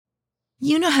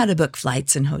You know how to book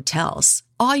flights and hotels.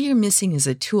 All you're missing is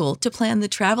a tool to plan the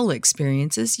travel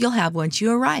experiences you'll have once you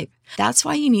arrive. That's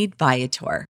why you need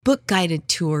Viator. Book guided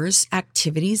tours,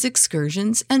 activities,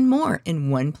 excursions, and more in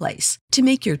one place to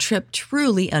make your trip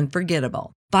truly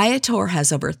unforgettable. Viator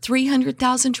has over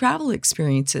 300,000 travel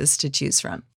experiences to choose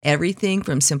from. Everything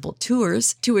from simple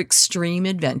tours to extreme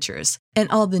adventures and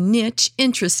all the niche,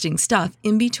 interesting stuff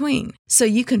in between. So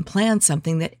you can plan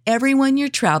something that everyone you're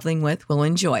traveling with will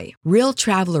enjoy. Real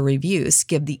traveler reviews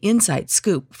give the inside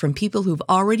scoop from people who've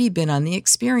already been on the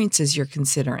experiences you're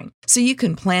considering. So you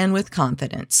can plan with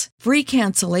confidence. Free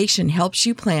cancellation helps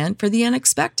you plan for the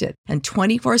unexpected. And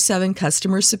 24/7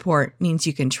 customer support means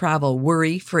you can travel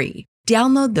worry-free.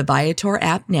 Download the Viator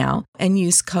app now and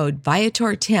use code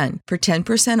Viator10 for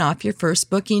 10% off your first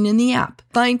booking in the app.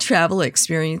 Find travel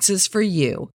experiences for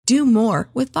you. Do more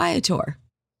with Viator.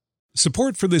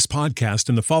 Support for this podcast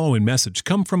and the following message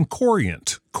come from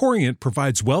Corient. Corient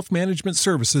provides wealth management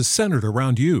services centered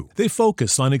around you. They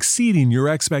focus on exceeding your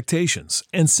expectations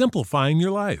and simplifying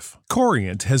your life.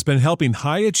 Corient has been helping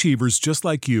high achievers just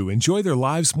like you enjoy their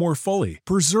lives more fully,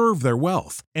 preserve their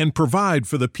wealth, and provide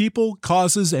for the people,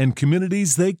 causes, and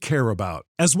communities they care about.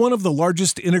 As one of the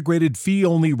largest integrated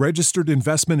fee-only registered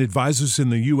investment advisors in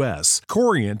the U.S.,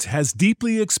 Corient has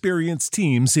deeply experienced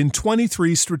teams in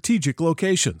 23 strategic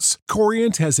locations.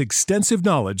 Corient has extensive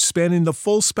knowledge spanning the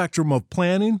full spectrum of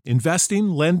planning, investing,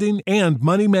 lending, and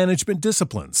money management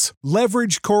disciplines.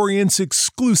 Leverage Corient's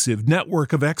exclusive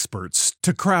network of experts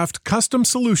to craft custom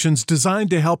solutions designed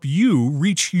to help you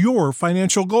reach your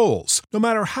financial goals, no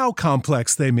matter how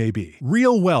complex they may be.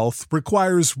 Real wealth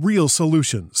requires real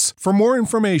solutions. For more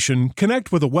information,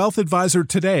 connect with a wealth advisor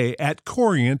today at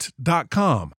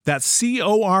Corient.com. That's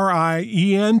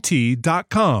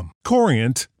Corient.com.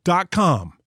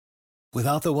 Corient.com.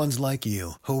 Without the ones like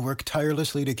you, who work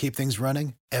tirelessly to keep things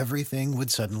running, everything would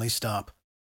suddenly stop.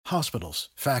 Hospitals,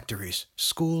 factories,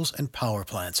 schools, and power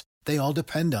plants, they all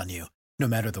depend on you. No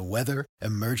matter the weather,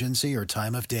 emergency, or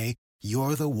time of day,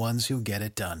 you're the ones who get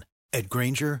it done. At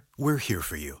Grainger, we're here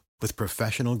for you with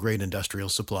professional-grade industrial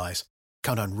supplies.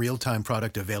 Count on real-time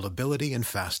product availability and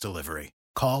fast delivery.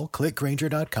 Call, click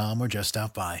Grainger.com, or just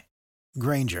stop by.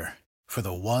 Grainger, for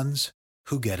the ones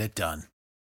who get it done.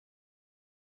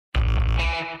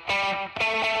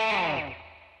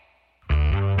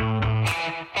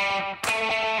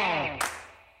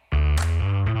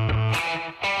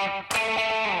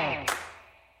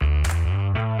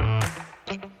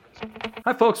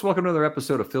 Hi, folks. Welcome to another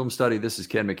episode of Film Study. This is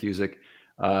Ken McCusick.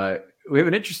 We have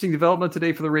an interesting development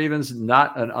today for the Ravens,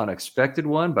 not an unexpected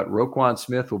one, but Roquan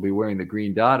Smith will be wearing the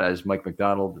green dot, as Mike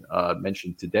McDonald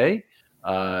mentioned today.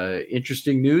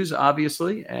 Interesting news,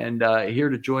 obviously, and here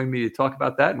to join me to talk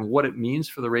about that and what it means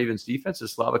for the Ravens defense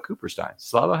is Slava Cooperstein.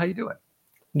 Slava, how you doing?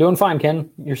 Doing fine,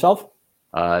 Ken. Yourself?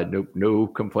 No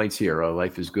complaints here.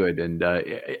 Life is good, and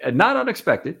not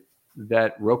unexpected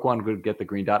that Roquan would get the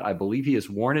green dot. I believe he has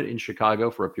worn it in Chicago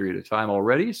for a period of time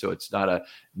already, so it's not a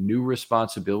new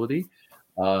responsibility.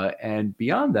 And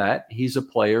beyond that, he's a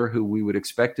player who we would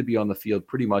expect to be on the field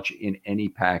pretty much in any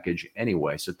package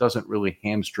anyway, so it doesn't really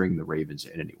hamstring the Ravens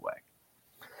in any way.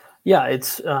 Yeah,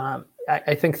 it's. I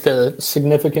think the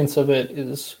significance of it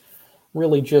is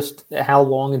really just how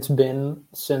long it's been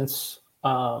since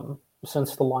the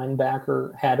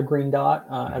linebacker had a green dot,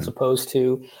 as opposed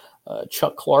to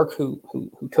Chuck Clark, who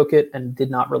took it and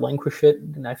did not relinquish it,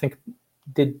 and I think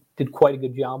did quite a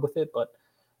good job with it. But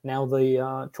now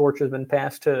the torch has been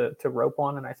passed to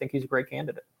Roquan, and I think he's a great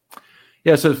candidate.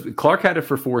 Yeah, so Clark had it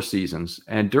for 4 seasons,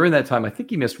 and during that time, I think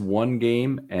he missed 1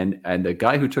 game, and the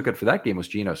guy who took it for that game was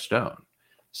Geno Stone.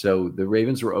 So the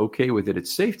Ravens were okay with it at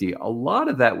safety. A lot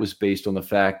of that was based on the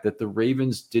fact that the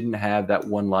Ravens didn't have that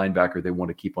one linebacker they want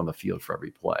to keep on the field for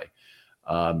every play.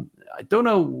 I don't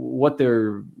know what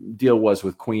their deal was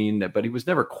with Queen, but he was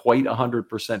never quite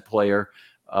 100% player,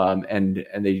 and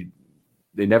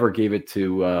they never gave it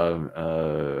to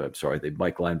I'm sorry, the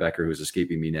Mike linebacker who's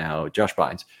escaping me now, Josh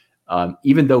Bynes,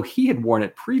 even though he had worn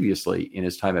it previously in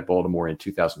his time at Baltimore in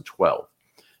 2012.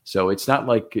 So it's not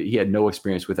like he had no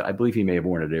experience with it. I believe he may have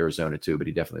worn it at Arizona too, but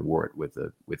he definitely wore it with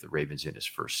the Ravens in his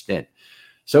first stint.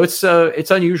 So it's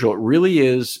unusual. It really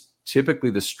is typically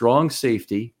the strong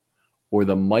safety or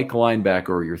the Mike linebacker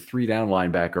or your 3-down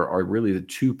linebacker are really the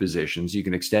 2 positions. You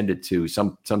can extend it to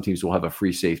some teams will have a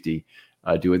free safety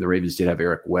doing. The Ravens did have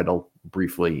Eric Weddle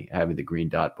briefly having the green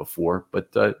dot before,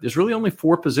 but there's really only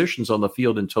 4 positions on the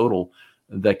field in total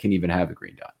that can even have a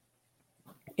green dot.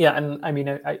 Yeah, and I mean,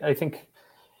 I think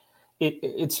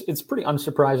it's pretty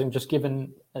unsurprising just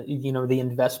given the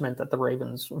investment that the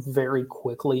Ravens very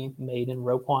quickly made in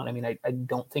Roquan. I mean, I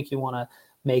don't think you want to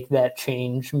make that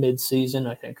change mid-season.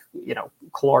 I think,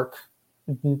 Clark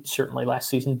certainly last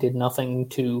season did nothing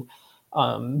to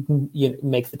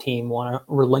make the team want to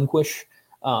relinquish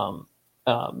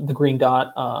the green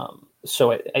dot.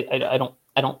 So I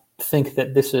don't think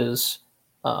that this is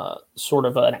sort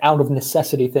of an out of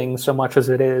necessity thing so much as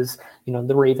it is,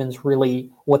 the Ravens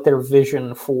really what their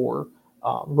vision for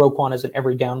Roquan as an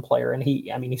every down player. And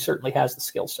he certainly has the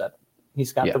skill set.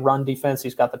 He's got the run defense.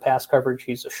 He's got the pass coverage.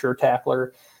 He's a sure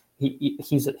tackler.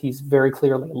 He's very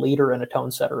clearly a leader and a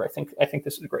tone setter. I think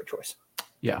this is a great choice.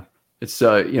 Yeah. It's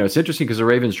it's interesting because the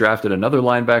Ravens drafted another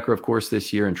linebacker, of course,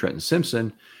 this year in Trenton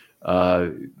Simpson.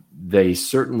 They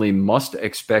certainly must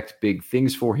expect big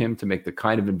things for him to make the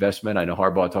kind of investment. I know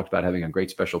Harbaugh talked about having a great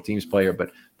special teams player,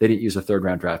 but they didn't use a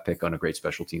third-round draft pick on a great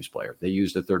special teams player. They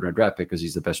used a third-round draft pick because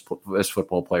he's the best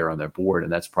football player on their board,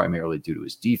 and that's primarily due to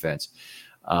his defense.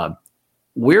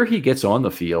 Where he gets on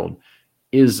the field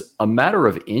is a matter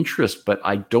of interest, but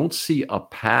I don't see a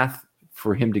path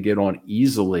for him to get on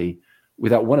easily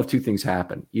without one of two things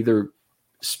happen. Either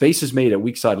space is made at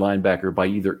weak side linebacker by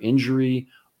either injury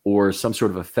or some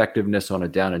sort of effectiveness on a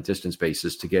down and distance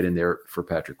basis to get in there for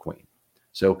Patrick Queen.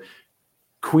 So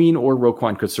Queen or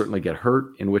Roquan could certainly get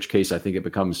hurt, in which case I think it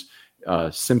becomes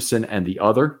Simpson and the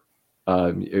other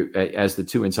as the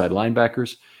two inside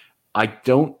linebackers. I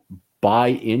don't buy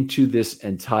into this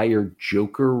entire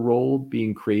Joker role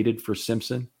being created for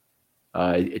Simpson.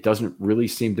 It doesn't really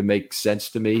seem to make sense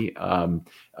to me.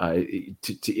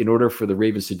 In order for the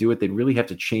Ravens to do it, they'd really have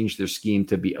to change their scheme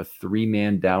to be a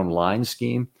 3-man down line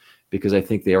scheme, because I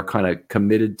think they are kind of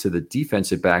committed to the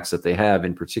defensive backs that they have,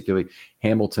 and particularly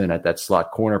Hamilton at that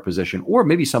slot corner position, or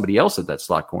maybe somebody else at that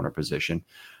slot corner position.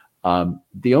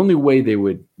 The only way they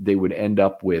would end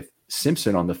up with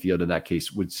Simpson on the field in that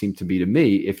case would seem to be, to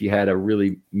me, if you had a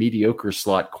really mediocre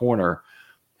slot corner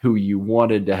who you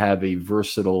wanted to have a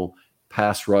versatile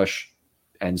pass rush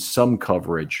and some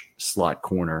coverage slot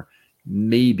corner,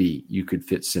 maybe you could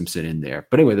fit Simpson in there.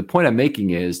 But anyway, the point I'm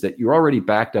making is that you're already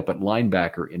backed up at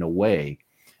linebacker in a way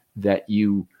that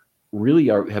you really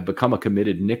have become a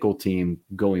committed nickel team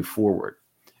going forward.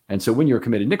 And so when you're a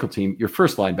committed nickel team, your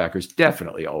first linebacker is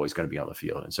definitely always going to be on the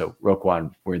field. And so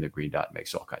Roquan wearing the green dot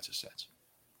makes all kinds of sense.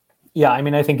 Yeah, I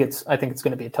mean, I think it's going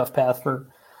to be a tough path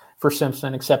for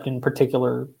Simpson, except in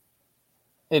particular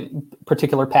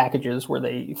packages where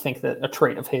they think that a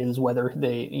trait of his, whether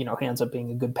they he ends up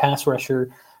being a good pass rusher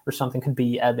or something, could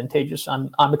be advantageous.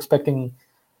 I'm expecting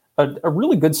a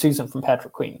really good season from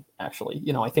Patrick Queen. Actually,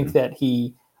 I think that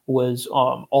he was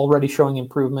already showing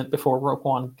improvement before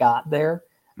Roquan got there.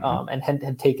 And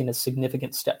had taken a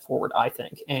significant step forward, I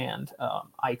think. And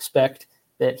I expect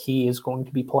that he is going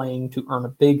to be playing to earn a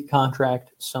big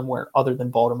contract somewhere other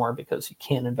than Baltimore, because he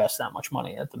can't invest that much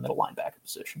money at the middle linebacker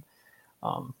position.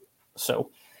 So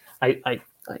I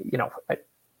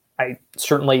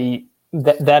certainly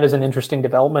that is an interesting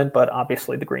development, but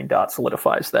obviously the green dot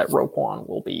solidifies that Roquan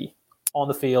will be on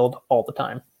the field all the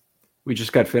time. We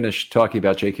just got finished talking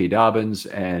about J.K. Dobbins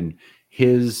and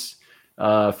his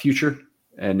future.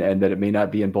 And that it may not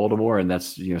be in Baltimore, and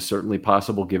that's certainly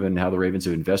possible given how the Ravens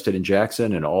have invested in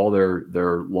Jackson, and all their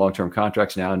long-term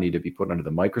contracts now need to be put under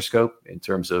the microscope in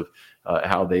terms of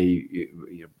how they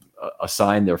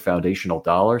assign their foundational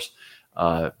dollars.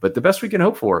 But the best we can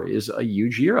hope for is a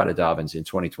huge year out of Dobbins in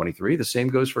 2023. The same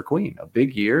goes for Queen, a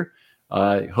big year.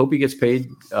 Hope he gets paid,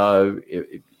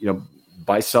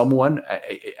 by someone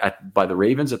by the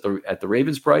Ravens at the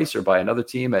Ravens price, or by another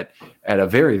team at a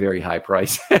very, very high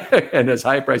price and as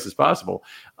high a price as possible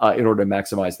in order to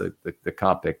maximize the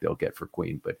comp pick they'll get for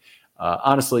Queen. But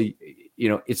honestly,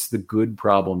 it's the good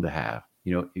problem to have.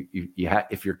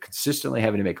 If you're consistently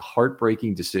having to make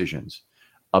heartbreaking decisions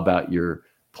about your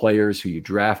players who you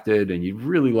drafted, and you'd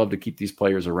really love to keep these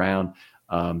players around,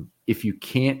 if you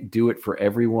can't do it for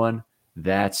everyone,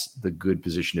 that's the good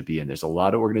position to be in. There's a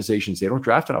lot of organizations, they don't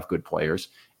draft enough good players,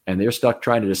 and they're stuck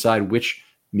trying to decide which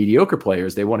mediocre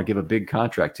players they want to give a big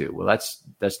contract to. Well,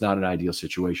 that's not an ideal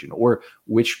situation. Or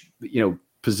which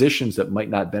positions that might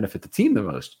not benefit the team the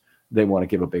most, they want to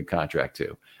give a big contract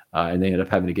to. And they end up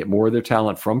having to get more of their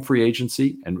talent from free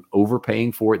agency and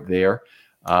overpaying for it there.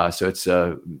 So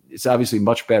it's obviously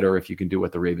much better if you can do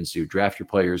what the Ravens do. Draft your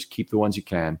players, keep the ones you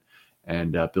can,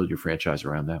 and build your franchise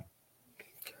around them.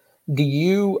 Do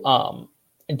you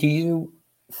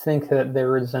think that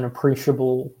there is an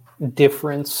appreciable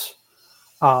difference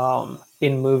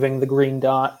in moving the green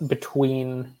dot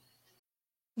between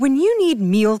When you need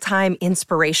mealtime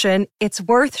inspiration, it's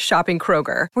worth shopping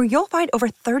Kroger, where you'll find over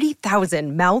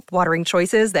 30,000 mouth-watering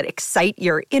choices that excite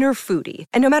your inner foodie.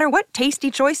 And no matter what tasty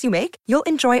choice you make, you'll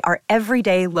enjoy our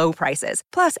everyday low prices,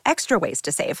 plus extra ways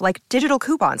to save, like digital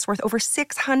coupons worth over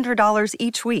 $600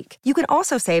 each week. You can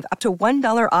also save up to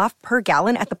 $1 off per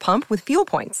gallon at the pump with fuel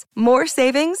points. More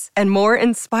savings and more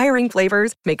inspiring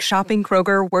flavors make shopping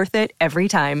Kroger worth it every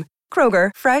time.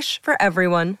 Kroger, fresh for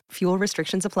everyone. Fuel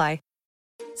restrictions apply.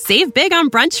 Save big on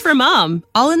brunch for mom,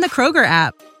 all in the Kroger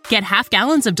app. Get half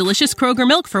gallons of delicious Kroger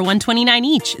milk for $1.29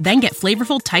 each. Then get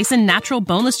flavorful Tyson natural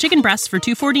boneless chicken breasts for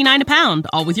 $2.49 a pound,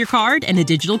 all with your card and a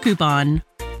digital coupon.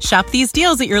 Shop these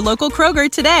deals at your local Kroger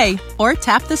today, or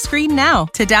tap the screen now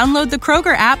to download the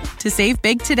Kroger app to save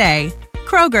big today.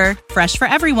 Kroger, fresh for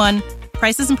everyone.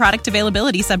 Prices and product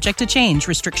availability subject to change.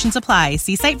 Restrictions apply.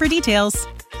 See site for details.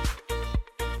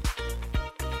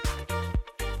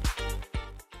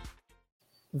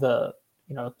 The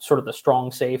sort of the strong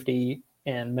safety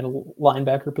and middle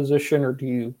linebacker position, or do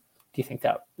you think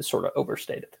that is sort of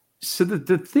overstated? So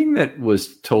the thing that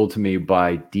was told to me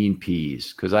by Dean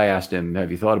Pease, because I asked him,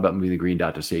 have you thought about moving the green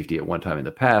dot to safety at one time in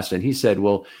the past? And he said,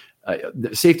 well,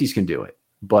 the safeties can do it,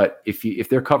 but if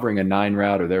they're covering a 9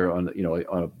 route or they're on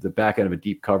the back end of a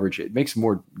deep coverage, it makes it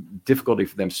more difficulty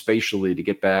for them spatially to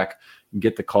get back,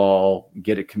 get the call,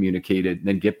 get it communicated, and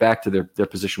then get back to their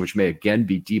position, which may again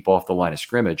be deep off the line of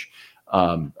scrimmage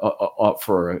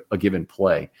for a given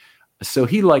play. So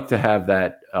he liked to have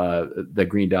that the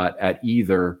green dot at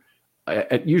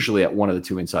usually at one of the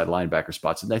 2 inside linebacker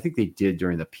spots. And I think they did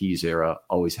during the Pease era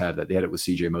always have that. They had it with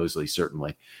CJ Mosley,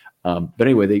 certainly. But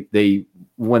anyway, I think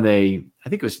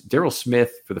it was Darryl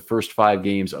Smith for the first 5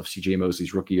 games of CJ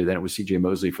Mosley's rookie year. Then it was CJ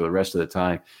Mosley for the rest of the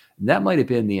time. And that might have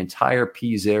been the entire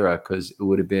Pease era, because it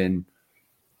would have been,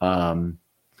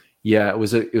 it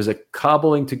was a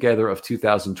cobbling together of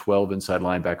 2012 inside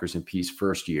linebackers in Pease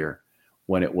first year,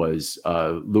 when it was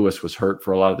Lewis was hurt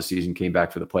for a lot of the season, came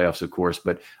back for the playoffs, of course,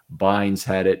 but Bynes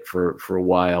had it for a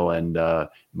while, and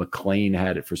McLean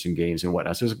had it for some games and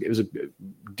whatnot. So it was a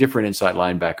different inside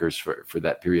linebackers for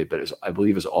that period, but I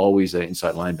believe it was always an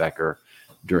inside linebacker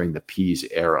during the Pease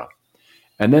era.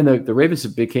 And then the Ravens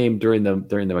became during the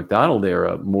McDonald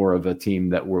era more of a team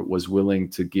that was willing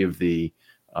to give the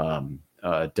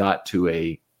dot to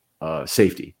a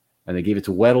safety. And they gave it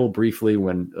to Weddle briefly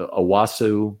when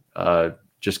Owasu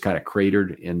just kind of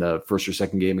cratered in the first or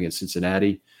second game against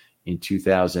Cincinnati in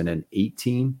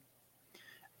 2018.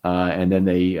 And then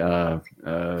they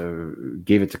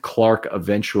gave it to Clark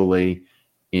eventually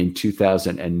in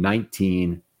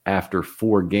 2019 after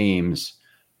 4 games.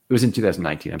 It was in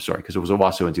 2019, I'm sorry, because it was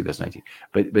Owasu in 2019.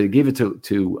 But they gave it to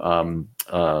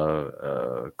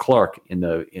Clark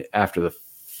after the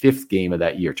 5th game of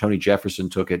that year. Tony Jefferson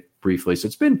took it briefly. So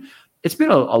it's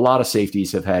been a lot of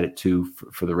safeties have had it too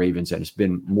for the Ravens, and it's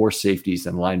been more safeties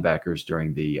than linebackers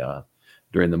during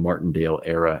the Martindale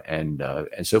era, and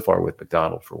so far with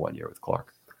McDonald for 1 year with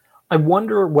Clark. I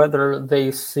wonder whether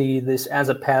they see this as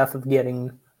a path of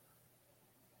getting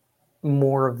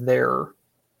more of their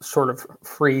sort of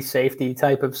free safety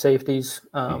type of safeties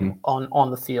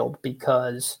on the field,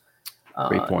 because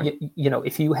great point.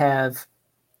 If you have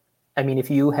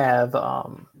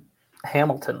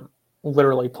Hamilton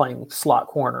literally playing slot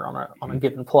corner on a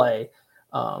given play,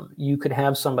 you could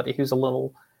have somebody who's a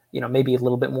little, maybe a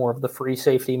little bit more of the free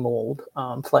safety mold,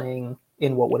 playing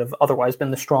in what would have otherwise been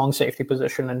the strong safety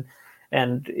position,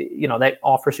 and that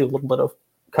offers you a little bit of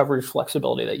coverage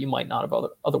flexibility that you might not have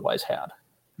otherwise had.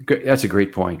 That's a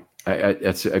great point.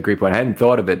 That's a great point. I hadn't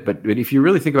thought of it, but if you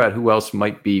really think about who else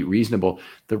might be reasonable,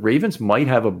 the Ravens might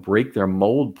have a break their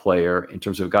mold player in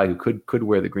terms of a guy who could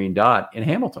wear the green dot in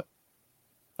Hamilton.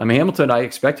 I mean, Hamilton, I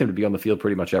expect him to be on the field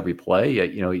pretty much every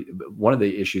play. One of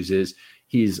the issues is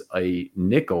he's a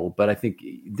nickel, but I think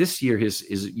this year his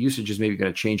usage is maybe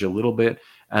going to change a little bit,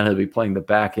 and he'll be playing the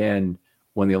back end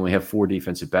when they only have 4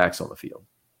 defensive backs on the field.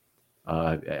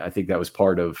 I think that was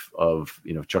part of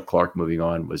Chuck Clark moving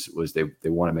on was they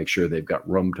want to make sure they've got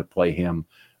room to play him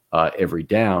every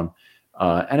down,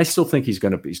 and I still think he's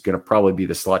going to probably be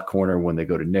the slot corner when they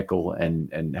go to nickel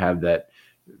and have that.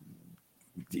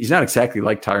 He's not exactly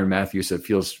like Tyrann Mathieu, so it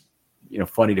feels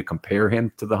funny to compare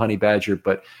him to the Honey Badger,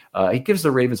 but he gives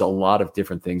the Ravens a lot of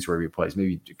different things wherever he plays.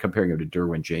 Maybe comparing him to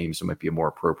Derwin James, it might be a more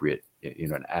appropriate,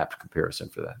 an apt comparison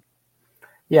for that.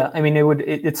 Yeah, I mean,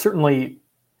 it's certainly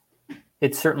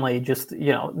just,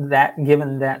 that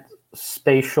given that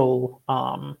spatial,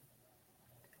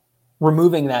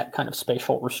 removing that kind of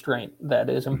spatial restraint that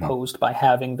is imposed by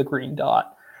having the green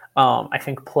dot, I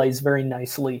think plays very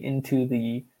nicely into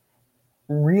the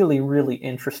really, really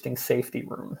interesting safety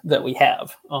room that we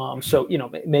have. So,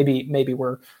 maybe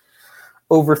we're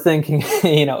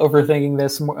overthinking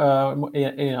this,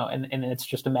 and it's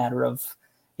just a matter of,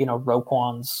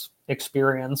 Roquan's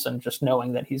experience and just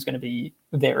knowing that he's going to be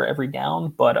there every down.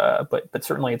 But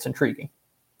certainly it's intriguing.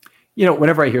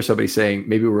 Whenever I hear somebody saying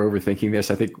maybe we're overthinking this,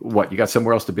 I think, what, you got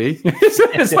somewhere else to be?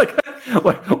 It's like,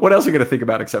 what else are you going to think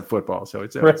about except football? So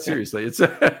it's right. Seriously, I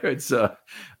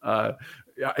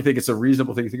think it's a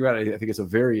reasonable thing to think about. I think it's a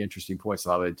very interesting point,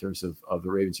 Slava, in terms of the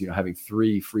Ravens, having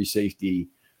 3 free safety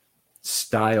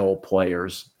style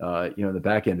players, in the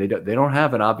back end. They don't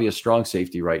have an obvious strong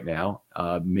safety right now.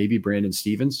 Maybe Brandon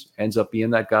Stevens ends up being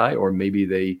that guy, or maybe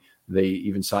they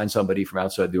even sign somebody from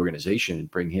outside the organization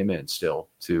and bring him in still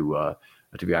to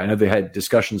be. I know they had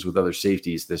discussions with other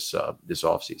safeties this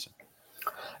offseason.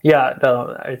 Yeah,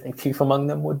 I think chief among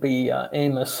them would be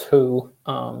Amos, who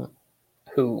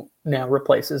now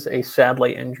replaces a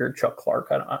sadly injured Chuck Clark.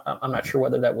 I'm not sure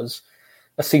whether that was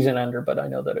a season ender, but I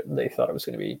know that they thought it was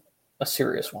going to be a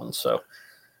serious one. So,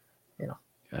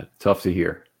 Yeah, tough to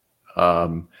hear.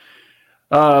 But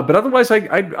otherwise,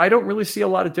 I don't really see a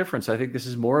lot of difference. I think this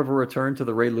is more of a return to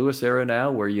the Ray Lewis era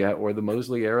now, or the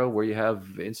Mosley era, where you have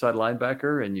inside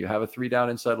linebacker and you have a 3-down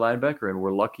inside linebacker, and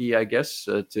we're lucky, I guess,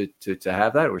 to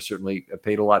have that. We're certainly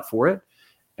paid a lot for it.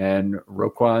 And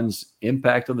Roquan's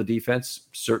impact on the defense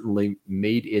certainly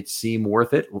made it seem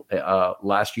worth it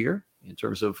last year in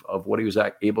terms of what he was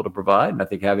able to provide. And I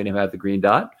think having him have the green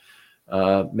dot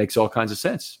makes all kinds of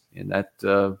sense in that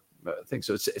thing.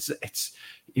 So it's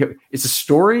a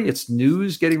story. It's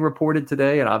news getting reported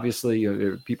today, and obviously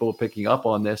people are picking up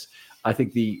on this. I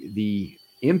think the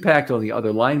impact on the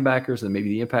other linebackers and maybe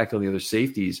the impact on the other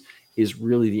safeties is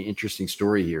really the interesting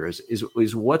story here.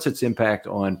 Is what's its impact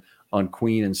on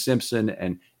Queen and Simpson,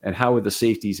 and how are the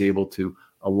safeties able to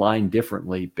align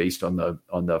differently based on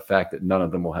the fact that none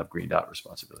of them will have green dot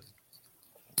responsibility.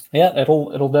 Yeah,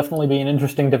 it'll definitely be an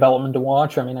interesting development to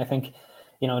watch. I mean, I think,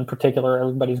 in particular,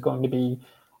 everybody's going to be,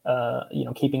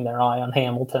 keeping their eye on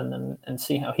Hamilton and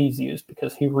see how he's used,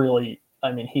 because he really,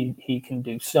 he can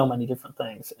do so many different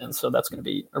things. And so that's going to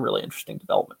be a really interesting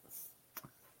development.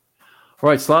 All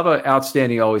right, Slava,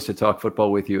 outstanding always to talk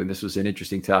football with you. And this was an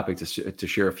interesting topic to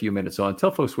share a few minutes on.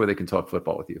 Tell folks where they can talk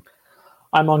football with you.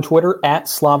 I'm on Twitter at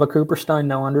Slava Cooperstein,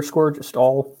 no underscore, just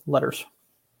all letters.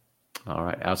 All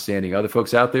right, outstanding. Other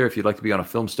folks out there, if you'd like to be on a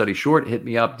film study short, hit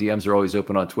me up. DMs are always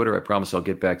open on Twitter. I promise I'll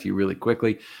get back to you really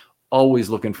quickly. Always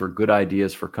looking for good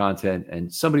ideas for content,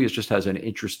 and somebody who just has an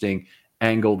interesting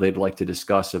angle they'd like to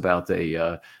discuss about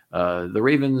the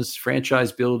Ravens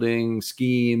franchise building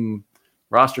scheme,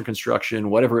 roster construction,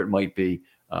 whatever it might be.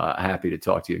 Happy to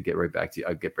talk to you and get right back to you.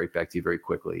 I'll get right back to you very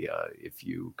quickly if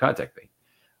you contact me.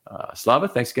 Slava,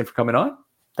 thanks again for coming on.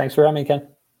 Thanks for having me, Ken.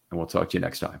 And we'll talk to you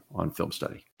next time on Film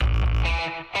Study.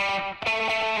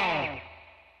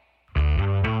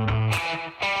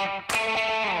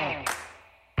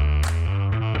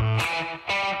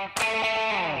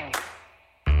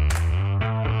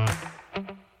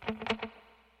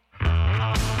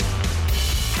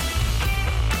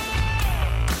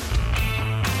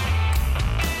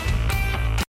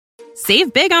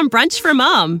 Save big on brunch for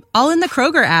mom, all in the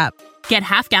Kroger app. Get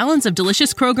half gallons of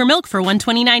delicious Kroger milk for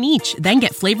 $1.29 each. Then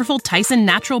get flavorful Tyson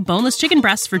natural boneless chicken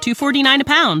breasts for $2.49 a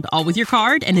pound, all with your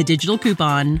card and a digital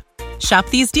coupon. Shop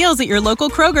these deals at your local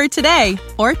Kroger today,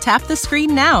 or tap the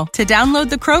screen now to download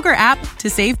the Kroger app to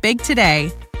save big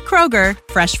today. Kroger,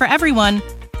 fresh for everyone.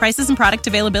 Prices and product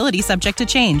availability subject to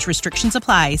change. Restrictions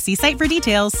apply. See site for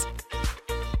details.